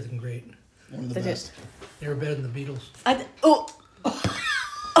 Better than great. One of the They did. best. They were better than the Beatles.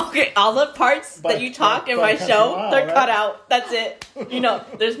 Okay, all the parts By- that you talk in by my cut show, them out, they're right? cut out. That's it.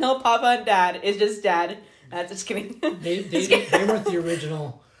 There's no Papa and Dad. It's just Dad. Just kidding. They weren't the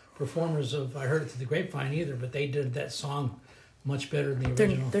original performers of I Heard It Through the Grapevine either, but they did that song much better than the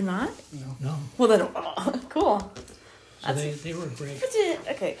original. They're not? No, Well, then, cool. so they were great. That's it.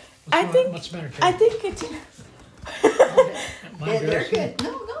 Okay. What's the matter, Kate? I think it's... Mine Yeah, they're does. good.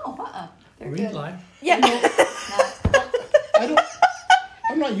 No, they're Read good. live. Yeah.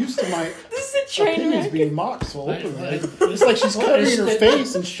 I'm not used to my This is a train opinions wreck. being mocked so openly. I- It's like she's covering her I-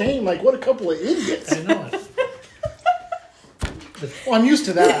 face in shame. Like, what a couple of idiots. I know it. Well, I'm used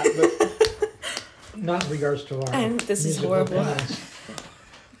to that, but Not in regards to our. And this is musical horrible. opinions.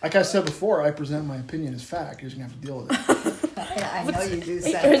 like I said before, I present my opinion as fact. You're just going to have to deal with it. I know you do Here's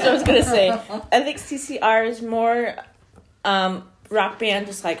what say. I was gonna say. I think CCR is more rock band,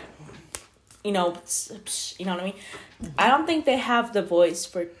 just like you know what I mean. I don't think they have the voice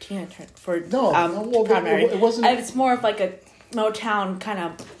for Tina Turner for No, well, Proud Mary. it wasn't- It's more of like a Motown kind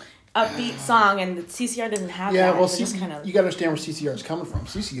of upbeat song, and the CCR doesn't have Yeah, that. well, They're just kind of you got to understand where CCR is coming from.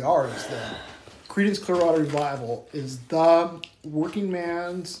 CCR is the Creedence Clearwater Revival is the working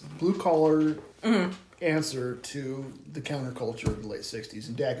man's blue collar answer to the counterculture of the late '60s,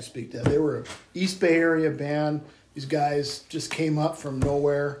 and Dad could speak to that. They were an East Bay area band. These guys just came up from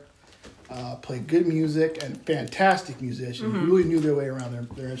nowhere, played good music and fantastic musicians. Really knew their way around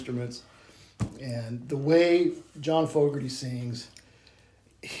their instruments, and the way John Fogerty sings.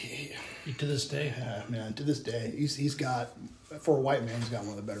 To this day. Yeah, man. To this day, he's got, for a white man, he's got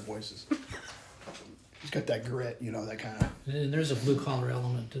one of the better voices. He's got that grit, you know, that kind of. And there's a blue collar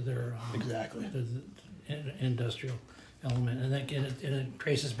element to their Exactly. the industrial element, and it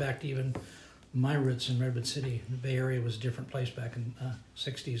traces back to even my roots in Redwood City. The Bay Area was a different place back in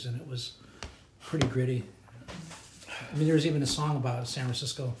 '60s, and it was pretty gritty. I mean, there was even a song about San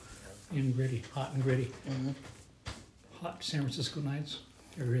Francisco in gritty, hot and gritty. Mm-hmm. Hot San Francisco nights.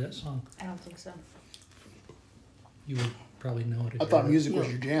 You ever hear that song? I don't think so. You would probably know it. if I you thought ever- music was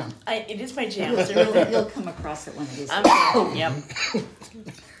your jam. It is my jam. You'll come across it one of these days. Yep.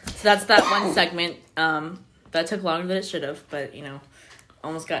 So that's that one segment. That took longer than it should have, but you know,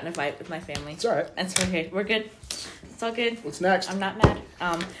 almost got in a fight with my family. It's all right. It's okay. We're good. It's all good. What's next? I'm not mad.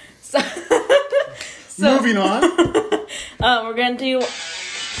 So Moving on. we're gonna do.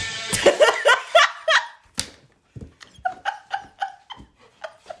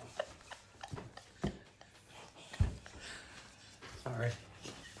 Sorry.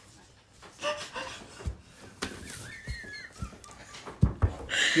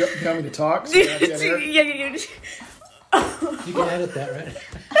 You want me to talk? So that's it, Eric? You can edit that, right?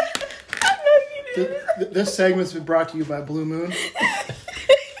 This segment's been brought to you by Blue Moon.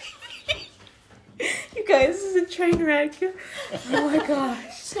 You guys, this is a train wreck. Oh my gosh.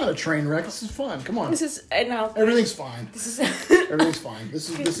 It's not a train wreck. This is fun. Come on. This is, I know. Everything's fine. This is, Everything's fine. This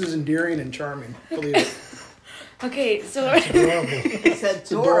is endearing and charming. Believe it. okay, so Adorable. It's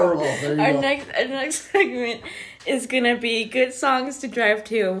It's adorable. adorable. There you our go. next segment is gonna be good songs to drive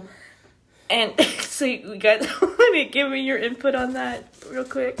to. And so you guys want to give me your input on that real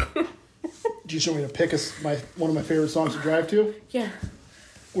quick? Do you just want me to pick one of my favorite songs to drive to? Yeah.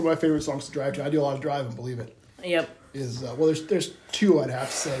 One of my favorite songs to drive to. I do a lot of driving, believe it. Yep. Is well, there's two I'd have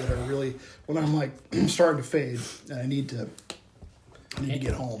to say that are really when I'm like starting to fade and I need to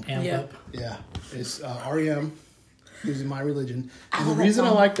get home. Amp Yeah. up. Yeah, it's REM, Using My Religion. And the love that reason I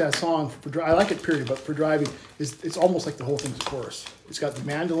song. like that song I like it period, but for driving is it's almost like the whole thing's a chorus. It's got the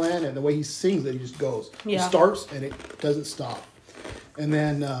mandolin and the way he sings it, he just goes. Yeah. It starts and it doesn't stop. And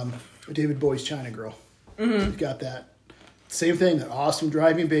then David Bowie's China Girl. Mm-hmm. He's got that same thing, that awesome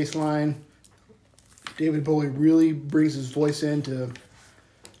driving bass line. David Bowie really brings his voice into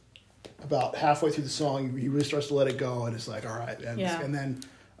about halfway through the song. He really starts to let it go, and it's like, all right. And, Yeah. and then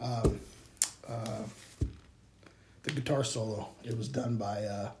the guitar solo, it was done by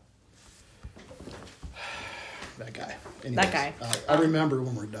that guy. Anyways, That guy. I remember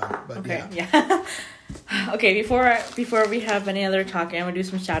when we're done, but Okay. yeah. Yeah. Okay. Before we have any other talking, I'm gonna do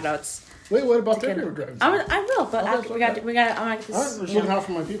some shout outs. Wait, what about their favorite driving? I will, but Okay, we got. I'm gonna get All right, this. just you looking know. out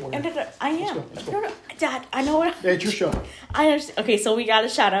for my people. Here. I am. Let's go. No, no, Dad, I know what. Yeah, it's your show. I understand. Okay, so we got a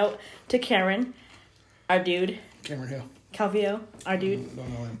shout out to Cameron, our dude, Cameron Hill. Calvio, our dude. Don't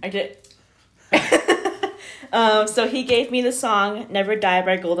know him. I did. So he gave me the song "Never Die"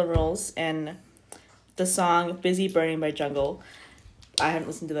 by Golden Rules and the song "Busy Burning" by Jungle. I haven't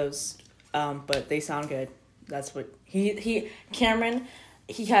listened to those, but they sound good. That's what Cameron.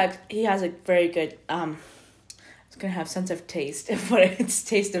 He has a very good. He's gonna have sense of taste, but it's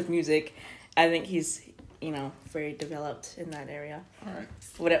taste of music. I think he's very developed in that area. All right.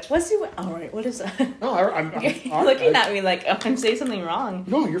 What's he? All right. What is that? No, I'm You're looking at me like I'm saying something wrong.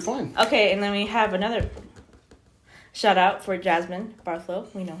 No, you're fine. Okay, and then we have another shout out for Jasmine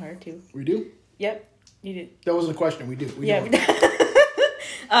Barthlow. We know her too. We do? Yep, you did. That wasn't a question. We do. We Yeah. know. We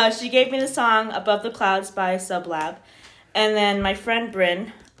did. She gave me the song "Above the Clouds" by Sublab, and then my friend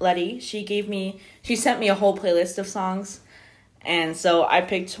Bryn Letty, she sent me a whole playlist of songs, and so I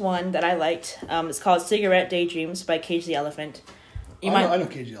picked one that I liked. It's called "Cigarette Daydreams" by Cage the Elephant. I know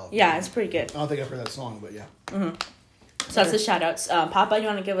KGL. Yeah, it's pretty good. I don't think I've heard that song, but yeah. So that's the shout outs. Papa, you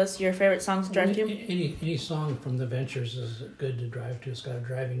want to give us your favorite songs to drive to? Any song from the Ventures is good to drive to. It's got a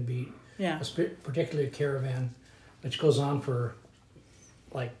driving beat. Yeah. Particularly Caravan, which goes on for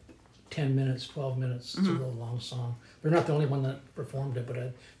like 10 minutes, 12 minutes. It's a real long song. They're not the only one that performed it, but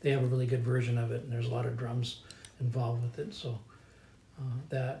they have a really good version of it, and there's a lot of drums involved with it. So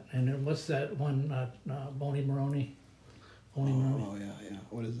that, and then what's that one, Boney Maroney? Boney Maroney. Oh, yeah.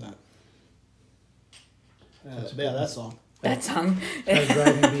 What is that? That song. That song. Got a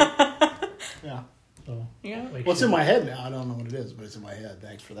driving beat. Yeah. So, Yeah. like Well, it's in my head now. I don't know what it is, but it's in my head.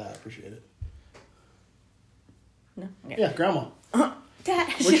 Thanks for that. Appreciate it. No. Yeah, Grandma. Dad.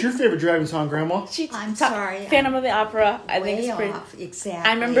 What's your favorite driving song, Grandma? I'm sorry. Phantom of the Opera. I think Way it's pretty. off. Exactly.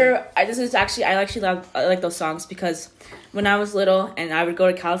 I remember. I like those songs because when I was little and I would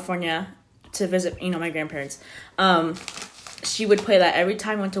go to California to visit, my grandparents. She would play that every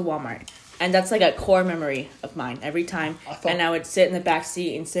time I went to Walmart, And that's like a core memory of mine every time. I I would sit in the back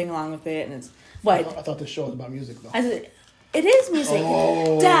seat and sing along with it. And it's I what? thought this show was about music, though. I said, it is music.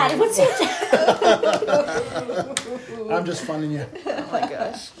 Oh. Dad, what's your I'm just funning you. Oh my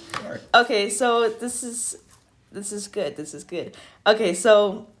gosh. Sorry. Okay, so this is good. This is good. Okay,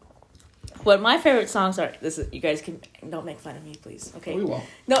 so what my favorite songs are. You guys don't make fun of me, please. Okay. We will.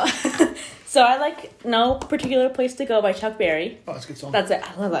 No. So I like No Particular Place to Go by Chuck Berry. Oh, that's a good song. That's it.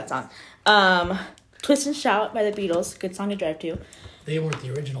 I love that song. Twist and Shout by the Beatles. Good song to drive to. They weren't the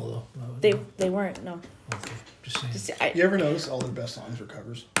original though. They weren't. No. Okay, just saying. Just, You ever notice all their best songs are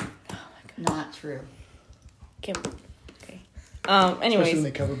covers? Not true. Kim. Okay. Especially when Anyways.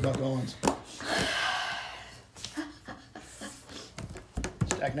 they covered Buck Owens.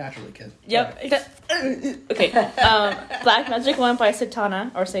 Just act naturally, kid. Yep. Okay. Black Magic One by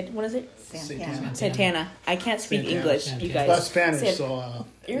Santana what is it? Santana. Santana. I can't speak Santana, English, Santana. you guys. That's Spanish, San- so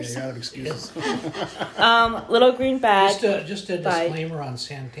You're you gotta have excuses. Little Green Bag. Just a by- disclaimer on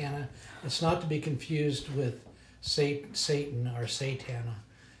Santana. It's not to be confused with Satan or Satana.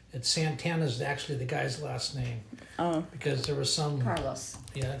 It's Santana's actually the guy's last name. Oh. Because there was some... Carlos.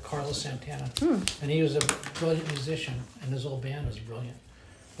 Yeah, Carlos Santana. And he was a brilliant musician, and his whole band was brilliant.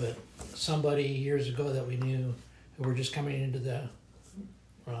 But somebody years ago that we knew who were just coming into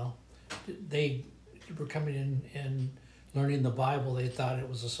they were coming in and learning the Bible, they thought it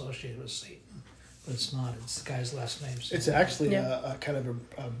was associated with Satan. But it's not. It's the guy's last name. It's actually Yeah. a kind of a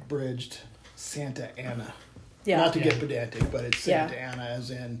abridged Santa Ana. Yeah. Not to get Yeah. pedantic, but it's Yeah. Santa Ana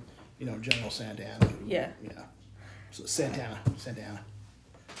as in, General Santa Ana. Yeah. Yeah. So Santa Ana.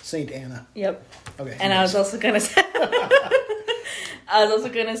 Saint Anna. Yep. Okay. And I was also gonna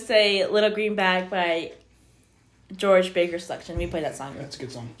say Little Green Bag by George Baker Selection. We played that song. That's a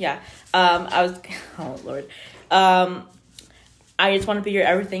good song. Yeah. Oh Lord. I Just Want to Be Your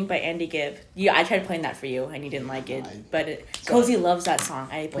Everything by Andy Gibb. I tried playing that for you and you didn't like it. Cozy loves that song.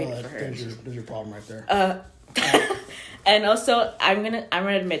 I played it for her. There's your problem right there. And also I'm gonna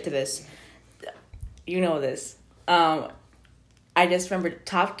admit to this. You know this. I just remember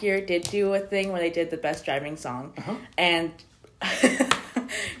Top Gear did do a thing where they did the best driving song. And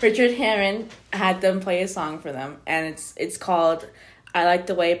Richard Herron had them play a song for them, and it's called I Like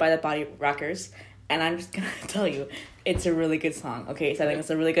the Way by the Body Rockers. And I'm just gonna tell you, it's a really good song. Okay, so I think it's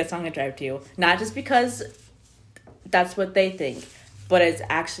a really good song to drive to. Not just because that's what they think, but it's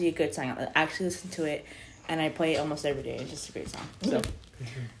actually a good song. I actually listen to it, and I play it almost every day. It's just a great song. So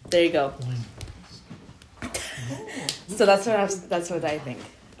there you go. So that's what I think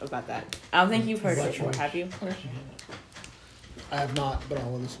about that. I don't think you've heard it before, have you? I have not, but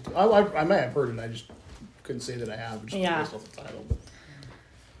I'll listen to it. I may have heard it. I just couldn't say that I have. Just Yeah. based off the title. But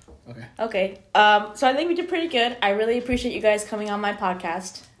okay. Okay. So I think we did pretty good. I really appreciate you guys coming on my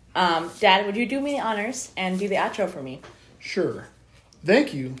podcast. Dad, would you do me the honors and do the outro for me? Sure.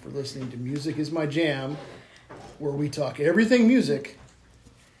 Thank you for listening to Music is My Jam, where we talk everything music,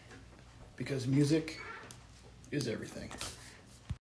 because music is everything.